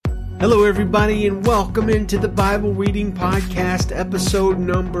Hello, everybody, and welcome into the Bible Reading Podcast, episode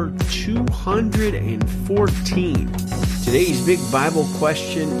number 214. Today's big Bible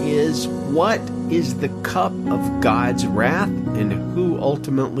question is, what is the cup of God's wrath, and who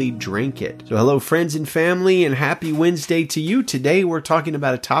ultimately drank it? So hello, friends and family, and happy Wednesday to you. Today we're talking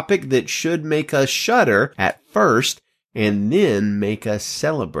about a topic that should make us shudder at first, and then make us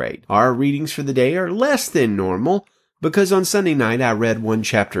celebrate. Our readings for the day are less than normal, because on Sunday night I read one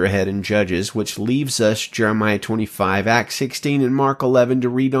chapter ahead in Judges, which leaves us Jeremiah 25, Acts 16, and Mark 11 to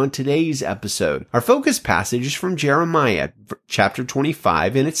read on today's episode. Our focus passage is from Jeremiah chapter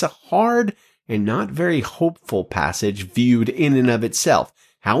 25, and it's a hard and not very hopeful passage viewed in and of itself.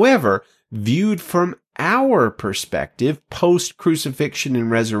 However, viewed from our perspective, post-crucifixion and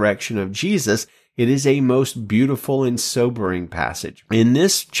resurrection of Jesus, it is a most beautiful and sobering passage. In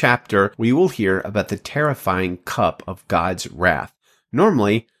this chapter, we will hear about the terrifying cup of God's wrath.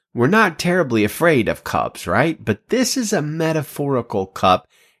 Normally, we're not terribly afraid of cups, right? But this is a metaphorical cup,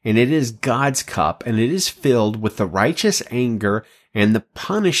 and it is God's cup, and it is filled with the righteous anger and the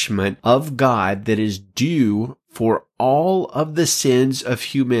punishment of God that is due for all of the sins of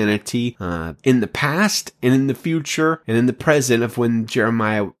humanity in the past and in the future and in the present of when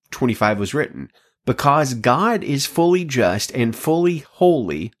Jeremiah 25 was written. Because God is fully just and fully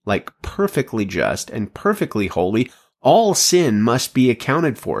holy, like perfectly just and perfectly holy, all sin must be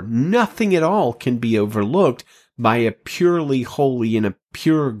accounted for. Nothing at all can be overlooked by a purely holy and a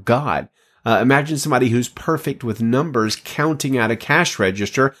pure God. Imagine somebody who's perfect with numbers counting out a cash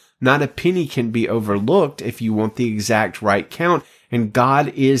register. Not a penny can be overlooked if you want the exact right count. And God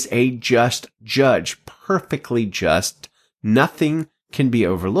is a just judge, perfectly just. Nothing can be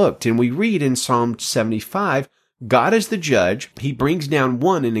overlooked. And we read in Psalm 75, God is the judge. He brings down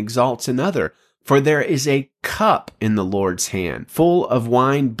one and exalts another. For there is a cup in the Lord's hand, full of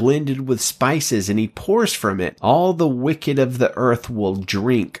wine blended with spices, and he pours from it. All the wicked of the earth will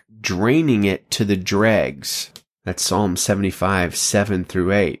drink, draining it to the dregs. That's Psalm 75, 7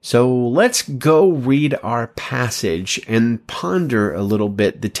 through 8. So let's go read our passage and ponder a little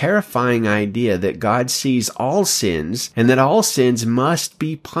bit the terrifying idea that God sees all sins and that all sins must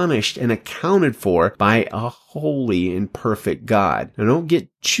be punished and accounted for by a holy and perfect God. Now don't get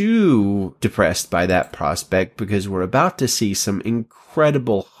too depressed by that prospect, because we're about to see some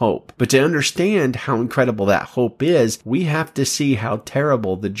incredible hope. But to understand how incredible that hope is, we have to see how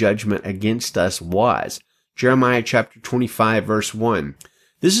terrible the judgment against us was. Jeremiah chapter 25, verse 1.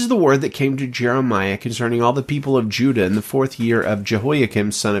 This is the word that came to Jeremiah concerning all the people of Judah in the 4th year of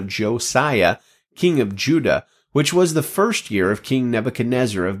Jehoiakim, son of Josiah, king of Judah, which was the 1st year of King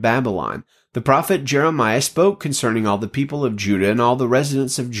Nebuchadnezzar of Babylon. The prophet Jeremiah spoke concerning all the people of Judah and all the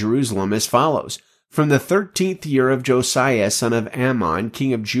residents of Jerusalem as follows. From the 13th year of Josiah, son of Ammon,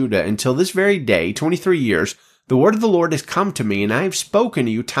 king of Judah, until this very day, 23 years, the word of the Lord has come to me, and I have spoken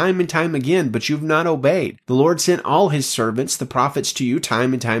to you time and time again, but you have not obeyed. The Lord sent all his servants, the prophets, to you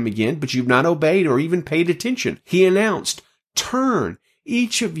time and time again, but you have not obeyed or even paid attention. He announced, turn,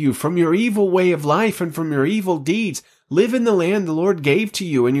 each of you, from your evil way of life and from your evil deeds. Live in the land the Lord gave to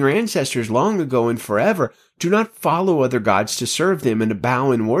you and your ancestors long ago and forever. Do not follow other gods to serve them and to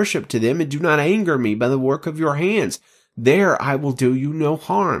bow in worship to them, and do not anger me by the work of your hands. There I will do you no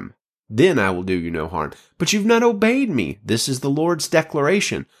harm. Then I will do you no harm. But you've not obeyed me. This is the Lord's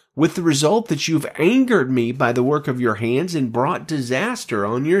declaration, with the result that you've angered me by the work of your hands and brought disaster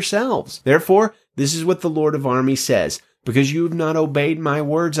on yourselves. Therefore, this is what the Lord of armies says. Because you have not obeyed my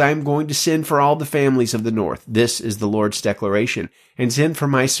words, I am going to send for all the families of the north. This is the Lord's declaration. And send for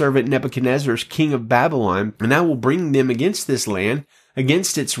my servant Nebuchadnezzar, king of Babylon, and I will bring them against this land,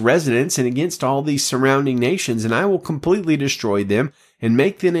 against its residents, and against all these surrounding nations, and I will completely destroy them and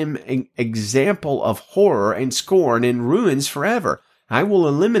make them an example of horror and scorn and ruins forever. I will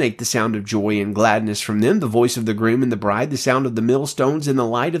eliminate the sound of joy and gladness from them, the voice of the groom and the bride, the sound of the millstones and the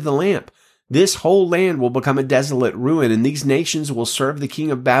light of the lamp. This whole land will become a desolate ruin, and these nations will serve the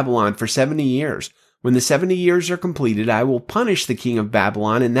king of Babylon for 70 years. When the 70 years are completed, I will punish the king of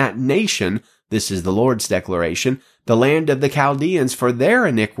Babylon and that nation, this is the Lord's declaration, the land of the Chaldeans for their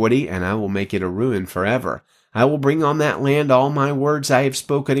iniquity, and I will make it a ruin forever. I will bring on that land all my words I have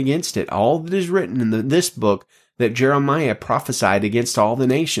spoken against it, all that is written in this book that Jeremiah prophesied against all the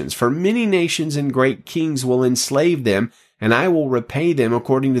nations. For many nations and great kings will enslave them, and I will repay them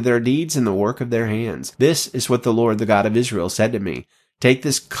according to their deeds and the work of their hands. This is what the Lord, the God of Israel, said to me. Take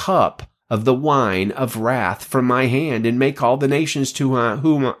this cup of the wine of wrath from my hand, and make all the nations to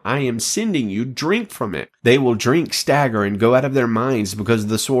whom I am sending you drink from it. They will drink, stagger, and go out of their minds because of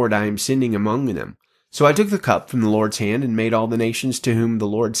the sword I am sending among them. So I took the cup from the Lord's hand and made all the nations to whom the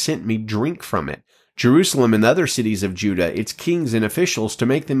Lord sent me drink from it. Jerusalem and the other cities of Judah, its kings and officials, to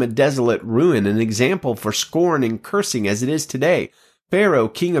make them a desolate ruin, an example for scorn and cursing as it is today. Pharaoh,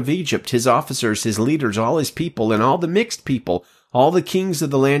 king of Egypt, his officers, his leaders, all his people, and all the mixed people, all the kings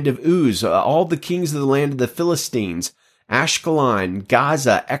of the land of Uz, all the kings of the land of the Philistines, Ashkelon,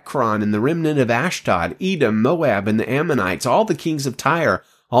 Gaza, Ekron, and the remnant of Ashdod, Edom, Moab, and the Ammonites, all the kings of Tyre,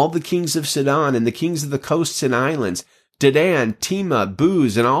 all the kings of Sidon, and the kings of the coasts and islands, Dedan, Tema,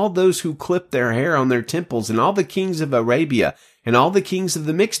 Buz, and all those who clip their hair on their temples, and all the kings of Arabia, and all the kings of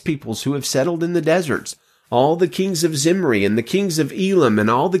the mixed peoples who have settled in the deserts, all the kings of Zimri, and the kings of Elam, and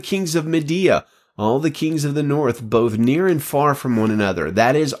all the kings of Media, all the kings of the north, both near and far from one another,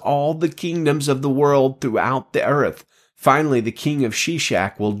 that is, all the kingdoms of the world throughout the earth. Finally, the king of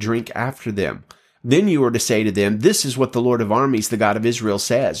Shishak will drink after them. Then you are to say to them, this is what the Lord of armies, the God of Israel,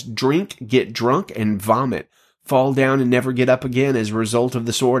 says, drink, get drunk, and vomit. Fall down and never get up again as a result of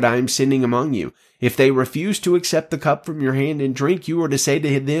the sword I am sending among you. If they refuse to accept the cup from your hand and drink, you are to say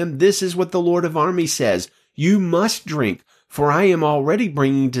to them, this is what the Lord of armies says, you must drink, for I am already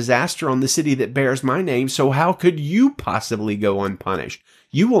bringing disaster on the city that bears my name, so how could you possibly go unpunished?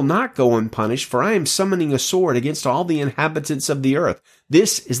 You will not go unpunished, for I am summoning a sword against all the inhabitants of the earth.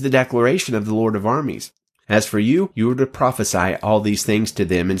 This is the declaration of the Lord of armies. As for you, you are to prophesy all these things to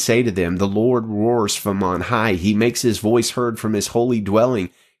them and say to them, the Lord roars from on high. He makes his voice heard from his holy dwelling.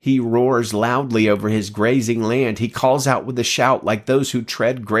 He roars loudly over his grazing land. He calls out with a shout like those who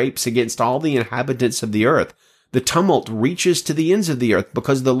tread grapes against all the inhabitants of the earth. The tumult reaches to the ends of the earth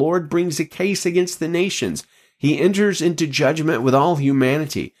because the Lord brings a case against the nations. He enters into judgment with all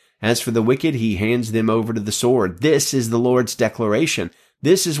humanity. As for the wicked, he hands them over to the sword. This is the Lord's declaration.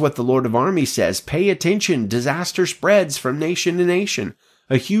 This is what the Lord of armies says. Pay attention. Disaster spreads from nation to nation.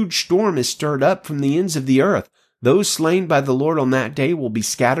 A huge storm is stirred up from the ends of the earth. Those slain by the Lord on that day will be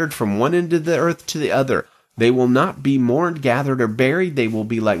scattered from one end of the earth to the other. They will not be mourned, gathered, or buried. They will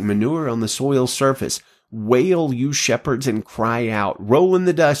be like manure on the soil's surface. Wail, you shepherds, and cry out. Roll in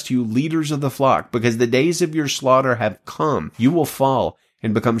the dust, you leaders of the flock, because the days of your slaughter have come. You will fall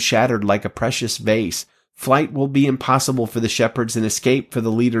and become shattered like a precious vase. Flight will be impossible for the shepherds and escape for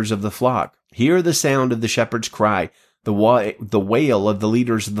the leaders of the flock. Hear the sound of the shepherd's cry, the wail of the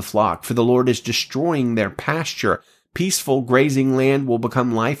leaders of the flock, for the Lord is destroying their pasture. Peaceful grazing land will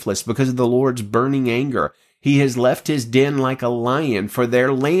become lifeless because of the Lord's burning anger. He has left his den like a lion, for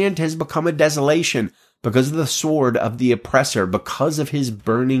their land has become a desolation because of the sword of the oppressor, because of his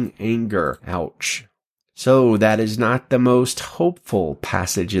burning anger. Ouch. So that is not the most hopeful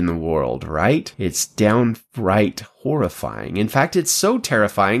passage in the world, right? It's downright horrifying. In fact, it's so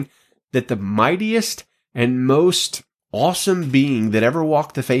terrifying that the mightiest and most awesome being that ever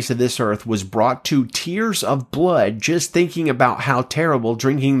walked the face of this earth was brought to tears of blood just thinking about how terrible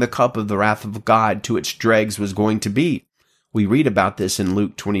drinking the cup of the wrath of God to its dregs was going to be. We read about this in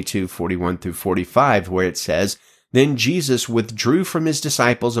Luke 22:41-45, where it says, Then Jesus withdrew from his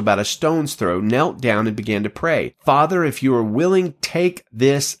disciples about a stone's throw, knelt down, and began to pray. Father, if you are willing, take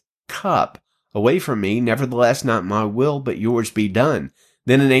this cup away from me. Nevertheless, not my will, but yours be done.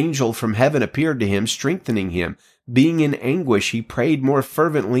 Then an angel from heaven appeared to him, strengthening him. Being in anguish, he prayed more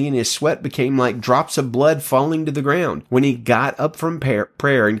fervently, and his sweat became like drops of blood falling to the ground. When he got up from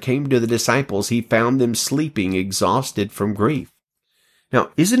prayer and came to the disciples, he found them sleeping, exhausted from grief. Now,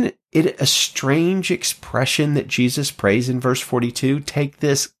 isn't it a strange expression that Jesus prays in verse 42? Take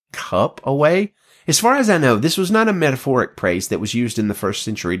this cup away? As far as I know, this was not a metaphoric praise that was used in the first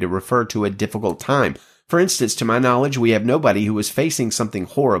century to refer to a difficult time. For instance, to my knowledge, we have nobody who was facing something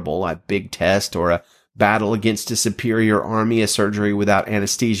horrible, a big test or a battle against a superior army, a surgery without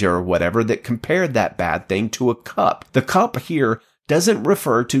anesthesia or whatever, that compared that bad thing to a cup. The cup here doesn't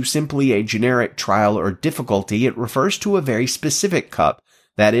refer to simply a generic trial or difficulty. It refers to a very specific cup.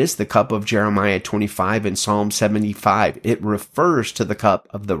 That is, the cup of Jeremiah 25 and Psalm 75. It refers to the cup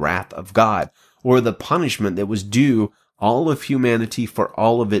of the wrath of God, or the punishment that was due all of humanity for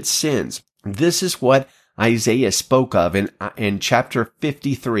all of its sins. This is what Isaiah spoke of in chapter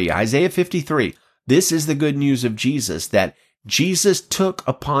 53. Isaiah 53. This is the good news of Jesus, that Jesus took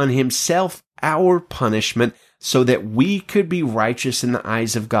upon himself our punishment so that we could be righteous in the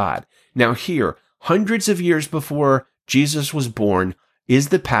eyes of God. Now here, hundreds of years before Jesus was born, is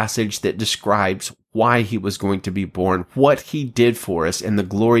the passage that describes why he was going to be born, what he did for us, and the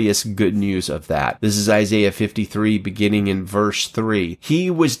glorious good news of that. This is Isaiah 53, beginning in verse 3. He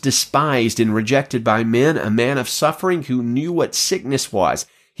was despised and rejected by men, a man of suffering who knew what sickness was.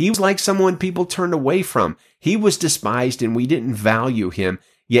 He was like someone people turned away from. He was despised and we didn't value him.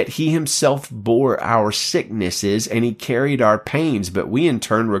 Yet he himself bore our sicknesses, and he carried our pains, but we in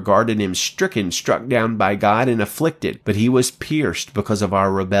turn regarded him stricken, struck down by God, and afflicted. But he was pierced because of our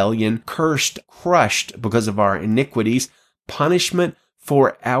rebellion, cursed, crushed because of our iniquities. Punishment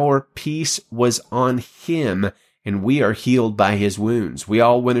for our peace was on him, and we are healed by his wounds. We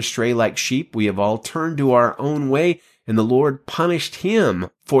all went astray like sheep. We have all turned to our own way, and the Lord punished him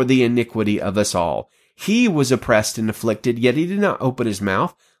for the iniquity of us all. He was oppressed and afflicted, yet he did not open his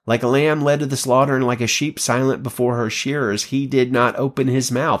mouth. Like a lamb led to the slaughter, and like a sheep silent before her shearers, he did not open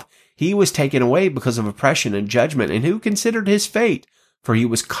his mouth. He was taken away because of oppression and judgment, and who considered his fate? For he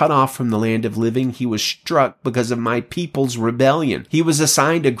was cut off from the land of living. He was struck because of my people's rebellion. He was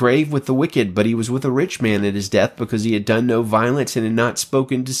assigned a grave with the wicked, but he was with a rich man at his death, because he had done no violence and had not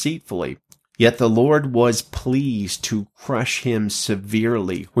spoken deceitfully. Yet the Lord was pleased to crush him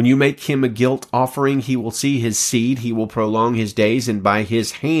severely. When you make him a guilt offering, he will see his seed, he will prolong his days, and by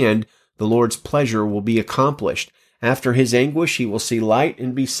his hand the Lord's pleasure will be accomplished. After his anguish he will see light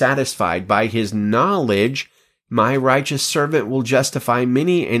and be satisfied. By his knowledge my righteous servant will justify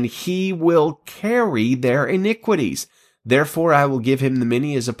many, and he will carry their iniquities. Therefore I will give him the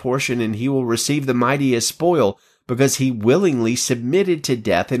many as a portion, and he will receive the mighty as spoil, because he willingly submitted to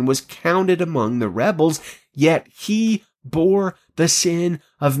death and was counted among the rebels. Yet he bore the sin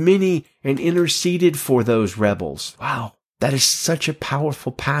of many and interceded for those rebels. Wow, that is such a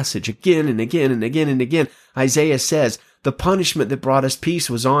powerful passage. Again and again and again and again, Isaiah says, the punishment that brought us peace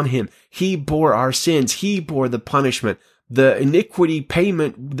was on him. He bore our sins. He bore the punishment. The iniquity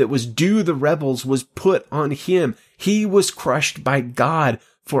payment that was due the rebels was put on him. He was crushed by God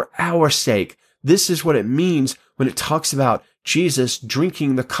for our sake. This is what it means when it talks about Jesus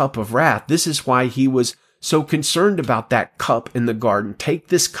drinking the cup of wrath. This is why he was so concerned about that cup in the garden. Take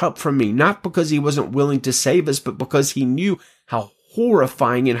this cup from me, not because he wasn't willing to save us, but because he knew how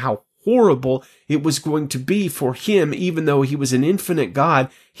horrifying and how horrible it was going to be for him. Even though he was an infinite God,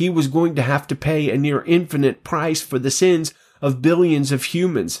 he was going to have to pay a near infinite price for the sins of billions of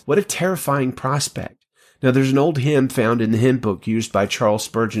humans. What a terrifying prospect. Now, there's an old hymn found in the hymn book used by Charles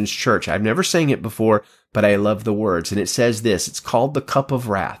Spurgeon's church. I've never sang it before, but I love the words. And it says this, it's called The Cup of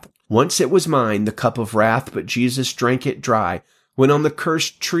Wrath. Once it was mine, the cup of wrath, but Jesus drank it dry. When on the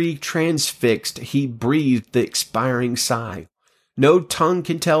cursed tree transfixed, he breathed the expiring sigh. No tongue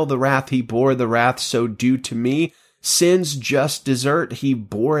can tell the wrath he bore, the wrath so due to me. Sin's just desert, he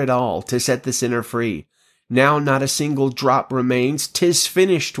bore it all to set the sinner free. Now not a single drop remains, 'tis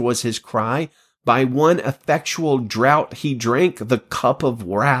finished was his cry. By one effectual draught he drank the cup of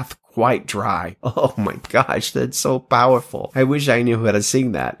wrath quite dry. Oh my gosh, that's so powerful. I wish I knew how to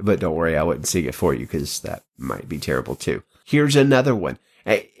sing that, but don't worry, I wouldn't sing it for you because that might be terrible too. Here's another one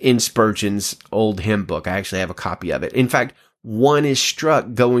in Spurgeon's old hymn book. I actually have a copy of it. In fact, one is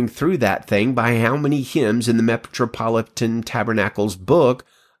struck going through that thing by how many hymns in the Metropolitan Tabernacle's book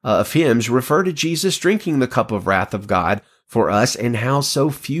of hymns refer to Jesus drinking the cup of wrath of God for us, and how so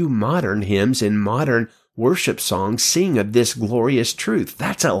few modern hymns and modern worship songs sing of this glorious truth.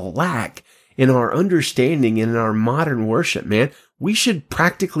 That's a lack in our understanding and in our modern worship, man. We should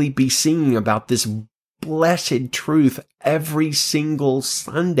practically be singing about this blessed truth every single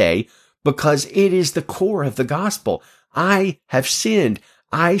Sunday, because it is the core of the gospel. I have sinned.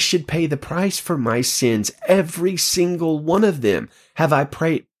 I should pay the price for my sins, every single one of them. Have I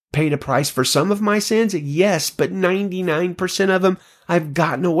paid a price for some of my sins? Yes, but 99% of them, I've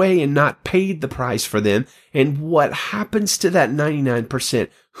gotten away and not paid the price for them. And what happens to that 99%?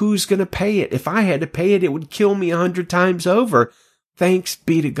 Who's going to pay it? If I had to pay it, it would kill me 100 times over. Thanks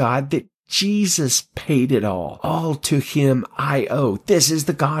be to God that Jesus paid it all. All to him I owe. This is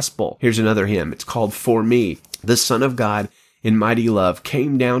the gospel. Here's another hymn. It's called For Me. The Son of God in mighty love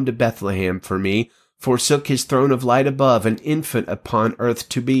came down to Bethlehem for me, forsook his throne of light above, an infant upon earth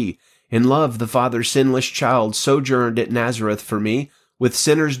to be. In love the Father's sinless child sojourned at Nazareth for me. With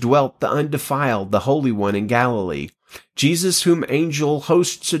sinners dwelt the undefiled, the Holy One in Galilee. Jesus, whom angel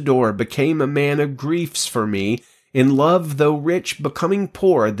hosts adore, became a man of griefs for me. In love, though rich, becoming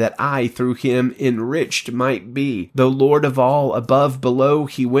poor, that I through him enriched might be. Though Lord of all, above, below,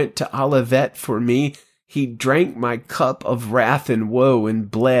 he went to Olivet for me. He drank my cup of wrath and woe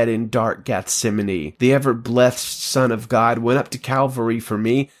and bled in dark Gethsemane. The ever-blessed Son of God went up to Calvary for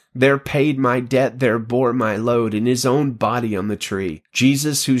me. There paid my debt, there bore my load in his own body on the tree.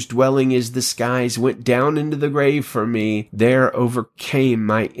 Jesus, whose dwelling is the skies, went down into the grave for me. There overcame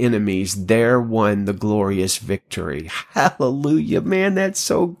my enemies. There won the glorious victory. Hallelujah, man, that's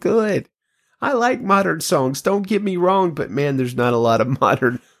so good. I like modern songs, don't get me wrong, but man, there's not a lot of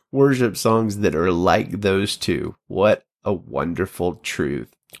modern worship songs that are like those two. What a wonderful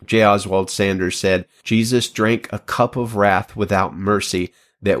truth. J. Oswald Sanders said, Jesus drank a cup of wrath without mercy,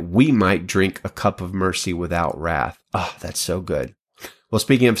 that we might drink a cup of mercy without wrath. Oh, that's so good. Well,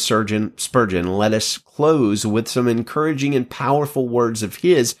 speaking of Spurgeon, let us close with some encouraging and powerful words of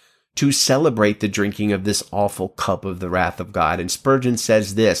his to celebrate the drinking of this awful cup of the wrath of God. And Spurgeon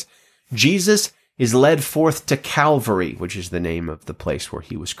says this, Jesus is led forth to Calvary, which is the name of the place where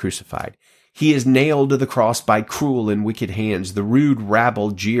he was crucified. He is nailed to the cross by cruel and wicked hands. The rude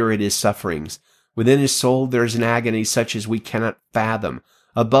rabble jeer at his sufferings. Within his soul there is an agony such as we cannot fathom.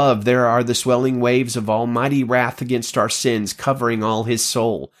 Above there are the swelling waves of almighty wrath against our sins, covering all his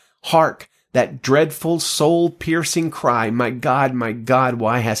soul. Hark, that dreadful soul-piercing cry, my God,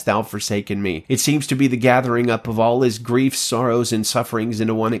 why hast thou forsaken me? It seems to be the gathering up of all his griefs, sorrows, and sufferings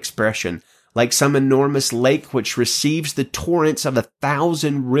into one expression. Like some enormous lake which receives the torrents of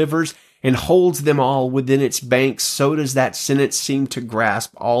 1,000 rivers and holds them all within its banks, so does that sentence seem to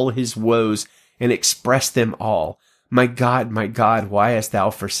grasp all his woes and express them all. My God, why hast thou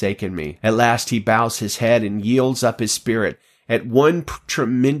forsaken me? At last he bows his head and yields up his spirit. At one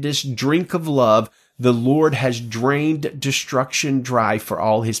tremendous drink of love, the Lord has drained destruction dry for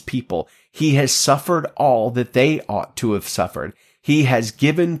all his people. He has suffered all that they ought to have suffered. He has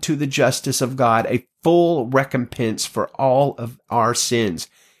given to the justice of God a full recompense for all of our sins.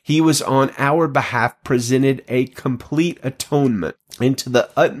 He was on our behalf presented a complete atonement, and to the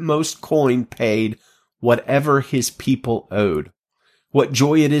utmost coin paid whatever his people owed. What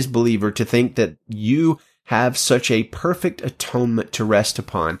joy it is, believer, to think that you have such a perfect atonement to rest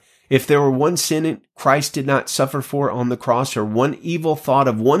upon. If there were one sin Christ did not suffer for on the cross, or one evil thought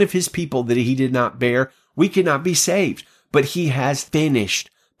of one of his people that he did not bear, we could not be saved. But he has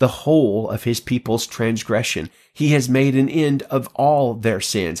finished the whole of his people's transgression. He has made an end of all their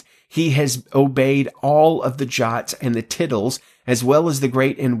sins. He has obeyed all of the jots and the tittles, as well as the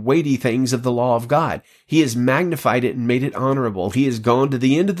great and weighty things of the law of God. He has magnified it and made it honorable. He has gone to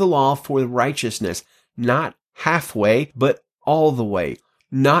the end of the law for righteousness, not halfway, but all the way,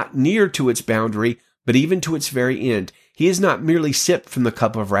 not near to its boundary, but even to its very end. He has not merely sipped from the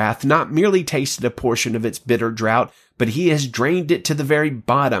cup of wrath, not merely tasted a portion of its bitter draught, but he has drained it to the very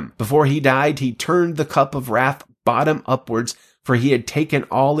bottom. Before he died, he turned the cup of wrath bottom upwards, for he had taken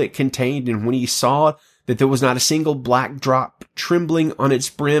all it contained, and when he saw that there was not a single black drop trembling on its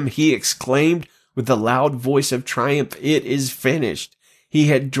brim, he exclaimed with a loud voice of triumph, "It is finished." He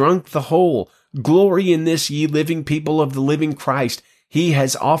had drunk the whole. Glory in this, ye living people of the living Christ. He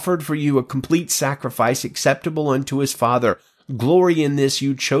has offered for you a complete sacrifice acceptable unto his Father. Glory in this,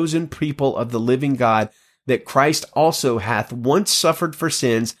 you chosen people of the living God, that Christ also hath once suffered for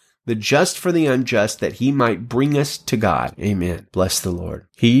sins, the just for the unjust, that he might bring us to God. Amen. Bless the Lord.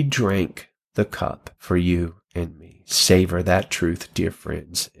 He drank the cup for you and me. Savor that truth, dear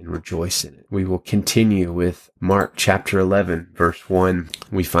friends, and rejoice in it. We will continue with Mark chapter 11, verse 1.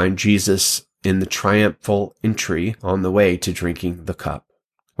 We find Jesus in the triumphal entry on the way to drinking the cup.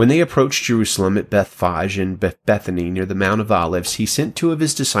 When they approached Jerusalem at Bethphage and Bethany near the Mount of Olives, he sent 2 of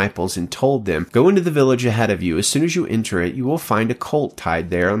his disciples and told them, "Go into the village ahead of you. As soon as you enter it, you will find a colt tied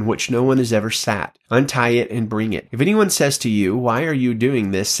there on which no one has ever sat. Untie it and bring it. If anyone says to you, 'Why are you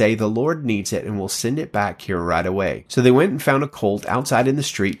doing this?' say, 'The Lord needs it and will send it back here right away.'" So they went and found a colt outside in the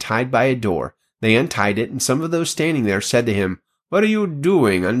street tied by a door. They untied it, and some of those standing there said to him, "What are you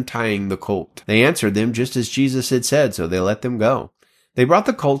doing untying the colt?" They answered them just as Jesus had said, so they let them go. They brought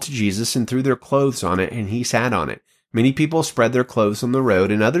the colt to Jesus and threw their clothes on it, and he sat on it. Many people spread their clothes on the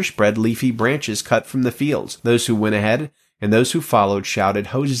road, and others spread leafy branches cut from the fields. Those who went ahead and those who followed shouted,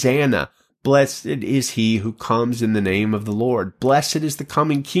 "Hosanna! Blessed is he who comes in the name of the Lord. Blessed is the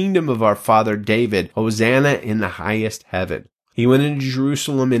coming kingdom of our father David. Hosanna in the highest heaven." He went into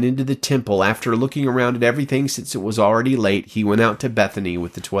Jerusalem and into the temple. After looking around at everything, since it was already late, he went out to Bethany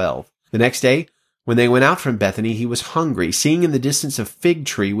with the 12. The next day, when they went out from Bethany, he was hungry. Seeing in the distance a fig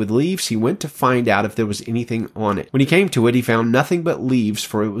tree with leaves, he went to find out if there was anything on it. When he came to it, he found nothing but leaves,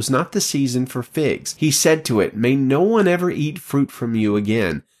 for it was not the season for figs. He said to it, "May no one ever eat fruit from you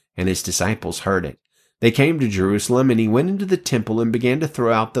again." And his disciples heard it. They came to Jerusalem, and he went into the temple and began to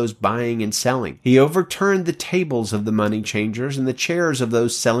throw out those buying and selling. He overturned the tables of the money changers and the chairs of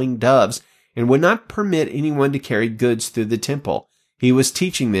those selling doves, and would not permit anyone to carry goods through the temple. He was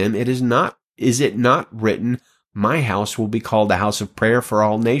teaching them, Is it not written, "My house will be called a house of prayer for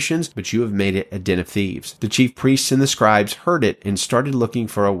all nations," but you have made it a den of thieves. The chief priests and the scribes heard it and started looking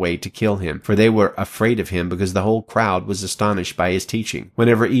for a way to kill him, for they were afraid of him because the whole crowd was astonished by his teaching.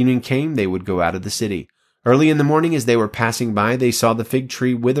 Whenever evening came, they would go out of the city. Early in the morning, as they were passing by, they saw the fig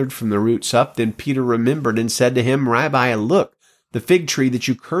tree withered from the roots up. Then Peter remembered and said to him, "Rabbi, look, The fig tree that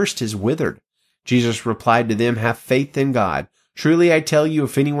you cursed has withered." Jesus replied to them, "Have faith in God. Truly I tell you,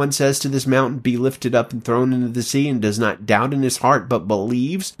 if anyone says to this mountain, 'Be lifted up and thrown into the sea,' and does not doubt in his heart, but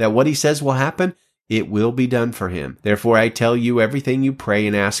believes that what he says will happen, it will be done for him. Therefore I tell you, everything you pray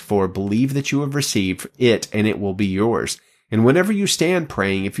and ask for, believe that you have received it, and it will be yours. And whenever you stand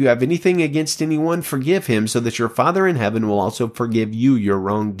praying, if you have anything against anyone, forgive him, so that your Father in heaven will also forgive you your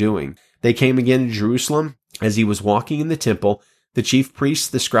wrongdoing." They came again to Jerusalem. As he was walking in the temple, the chief priests,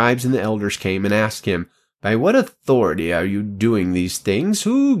 the scribes, and the elders came and asked him, "By what authority are you doing these things?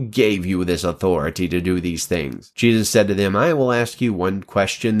 Who gave you this authority to do these things?" Jesus said to them, "I will ask you one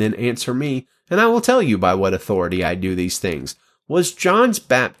question, then answer me, and I will tell you by what authority I do these things. Was John's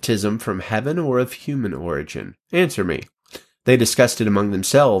baptism from heaven or of human origin? Answer me." They discussed it among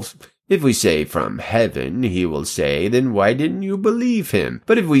themselves. "If we say from heaven," he will say, "then why didn't you believe him?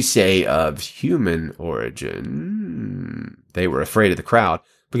 But if we say of human origin..." They were afraid of the crowd,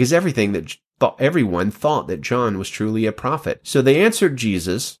 because everyone thought that John was truly a prophet. So they answered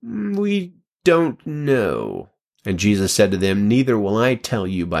Jesus, "We don't know." And Jesus said to them, "Neither will I tell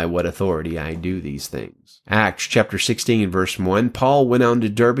you by what authority I do these things." Acts chapter 16, verse 1, Paul went on to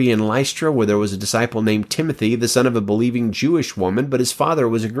Derbe and Lystra, where there was a disciple named Timothy, the son of a believing Jewish woman, but his father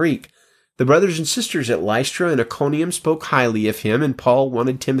was a Greek. The brothers and sisters at Lystra and Iconium spoke highly of him, and Paul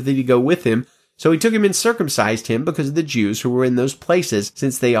wanted Timothy to go with him. So he took him and circumcised him because of the Jews who were in those places,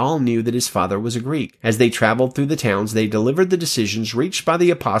 since they all knew that his father was a Greek. As they traveled through the towns, they delivered the decisions reached by the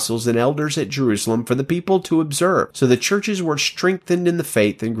apostles and elders at Jerusalem for the people to observe. So the churches were strengthened in the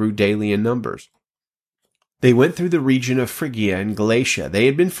faith and grew daily in numbers. They went through the region of Phrygia and Galatia. They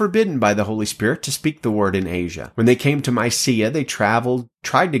had been forbidden by the Holy Spirit to speak the word in Asia. When they came to Mysia, they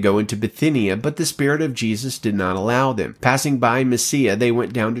tried to go into Bithynia, but the Spirit of Jesus did not allow them. Passing by Mysia, they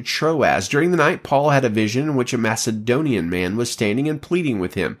went down to Troas. During the night, Paul had a vision in which a Macedonian man was standing and pleading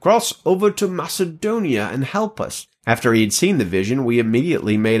with him, "Cross over to Macedonia and help us." After he had seen the vision, we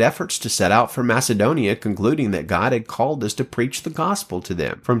immediately made efforts to set out for Macedonia, concluding that God had called us to preach the gospel to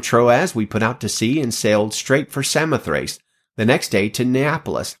them. From Troas, we put out to sea and sailed straight for Samothrace, the next day to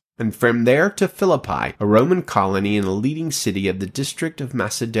Neapolis, and from there to Philippi, a Roman colony and a leading city of the district of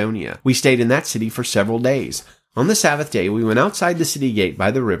Macedonia. We stayed in that city for several days. On the Sabbath day, we went outside the city gate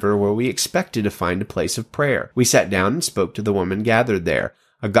by the river, where we expected to find a place of prayer. We sat down and spoke to the women gathered there.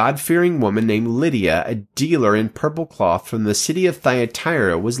 A God-fearing woman named Lydia, a dealer in purple cloth from the city of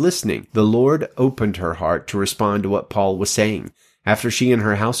Thyatira, was listening. The Lord opened her heart to respond to what Paul was saying. After she and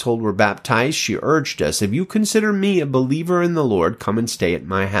her household were baptized, she urged us, "If you consider me a believer in the Lord, come and stay at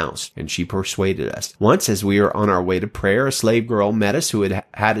my house." And she persuaded us. Once, as we were on our way to prayer, a slave girl met us who had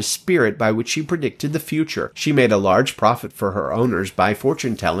had a spirit by which she predicted the future. She made a large profit for her owners by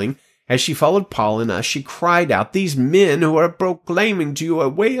fortune-telling. As she followed Paul and us, she cried out, "These men who are proclaiming to you a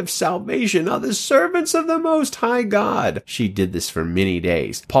way of salvation are the servants of the Most High God." She did this for many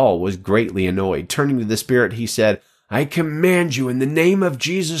days. Paul was greatly annoyed. Turning to the spirit, he said, "I command you in the name of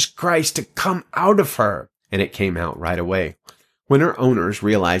Jesus Christ to come out of her." And it came out right away. When her owners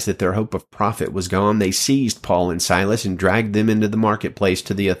realized that their hope of profit was gone, they seized Paul and Silas and dragged them into the marketplace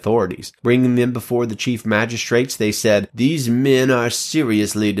to the authorities. Bringing them before the chief magistrates, they said, "These men are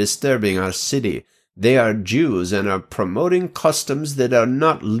seriously disturbing our city. They are Jews and are promoting customs that are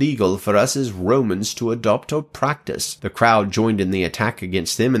not legal for us as Romans to adopt or practice." The crowd joined in the attack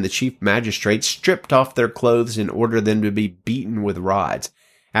against them, and the chief magistrates stripped off their clothes and ordered them to be beaten with rods.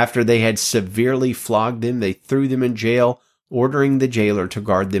 After they had severely flogged them, they threw them in jail, ordering the jailer to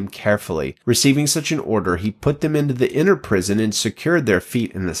guard them carefully. Receiving such an order, he put them into the inner prison and secured their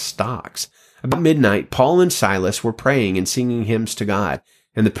feet in the stocks. About midnight, Paul and Silas were praying and singing hymns to God,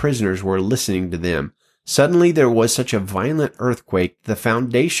 and the prisoners were listening to them. Suddenly there was such a violent earthquake that the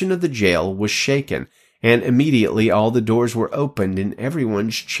foundation of the jail was shaken, and immediately all the doors were opened and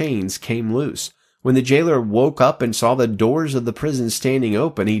everyone's chains came loose. When the jailer woke up and saw the doors of the prison standing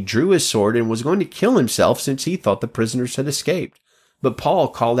open, he drew his sword and was going to kill himself since he thought the prisoners had escaped. But Paul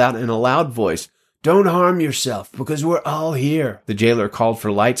called out in a loud voice, "Don't harm yourself, because we're all here." The jailer called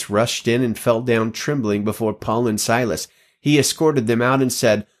for lights, rushed in, and fell down trembling before Paul and Silas. He escorted them out and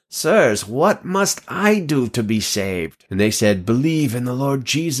said, "Sirs, what must I do to be saved?" And they said, "Believe in the Lord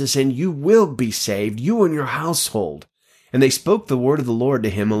Jesus, and you will be saved, you and your household." And they spoke the word of the Lord to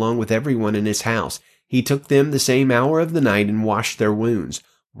him along with everyone in his house. He took them the same hour of the night and washed their wounds.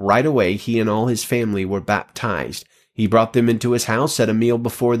 Right away he and all his family were baptized. He brought them into his house, set a meal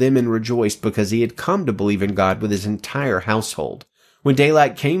before them, and rejoiced because he had come to believe in God with his entire household. When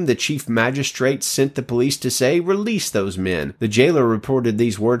daylight came, the chief magistrate sent the police to say, "Release those men." The jailer reported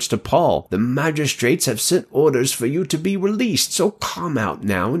these words to Paul, "The magistrates have sent orders for you to be released, so come out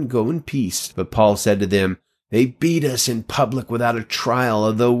now and go in peace." But Paul said to them, "They beat us in public without a trial,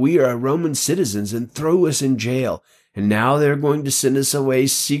 although we are Roman citizens, and throw us in jail. And now they are going to send us away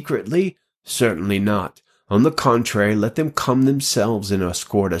secretly? Certainly not. On the contrary, let them come themselves and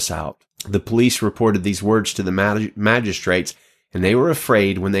escort us out." The police reported these words to the magistrates, and they were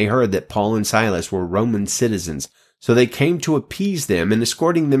afraid when they heard that Paul and Silas were Roman citizens. So they came to appease them, and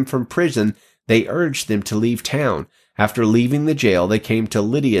escorting them from prison, they urged them to leave town. After leaving the jail, they came to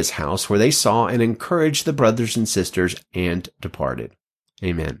Lydia's house, where they saw and encouraged the brothers and sisters, and departed.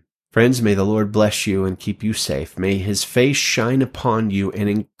 Amen. Friends, may the Lord bless you and keep you safe. May his face shine upon you and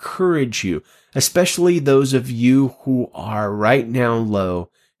encourage you, especially those of you who are right now low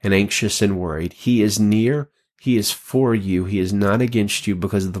and anxious and worried. He is near. He is for you. He is not against you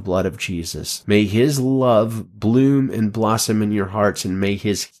because of the blood of Jesus. May his love bloom and blossom in your hearts, and may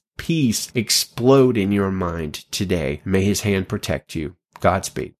his peace explode in your mind today. May his hand protect you. Godspeed.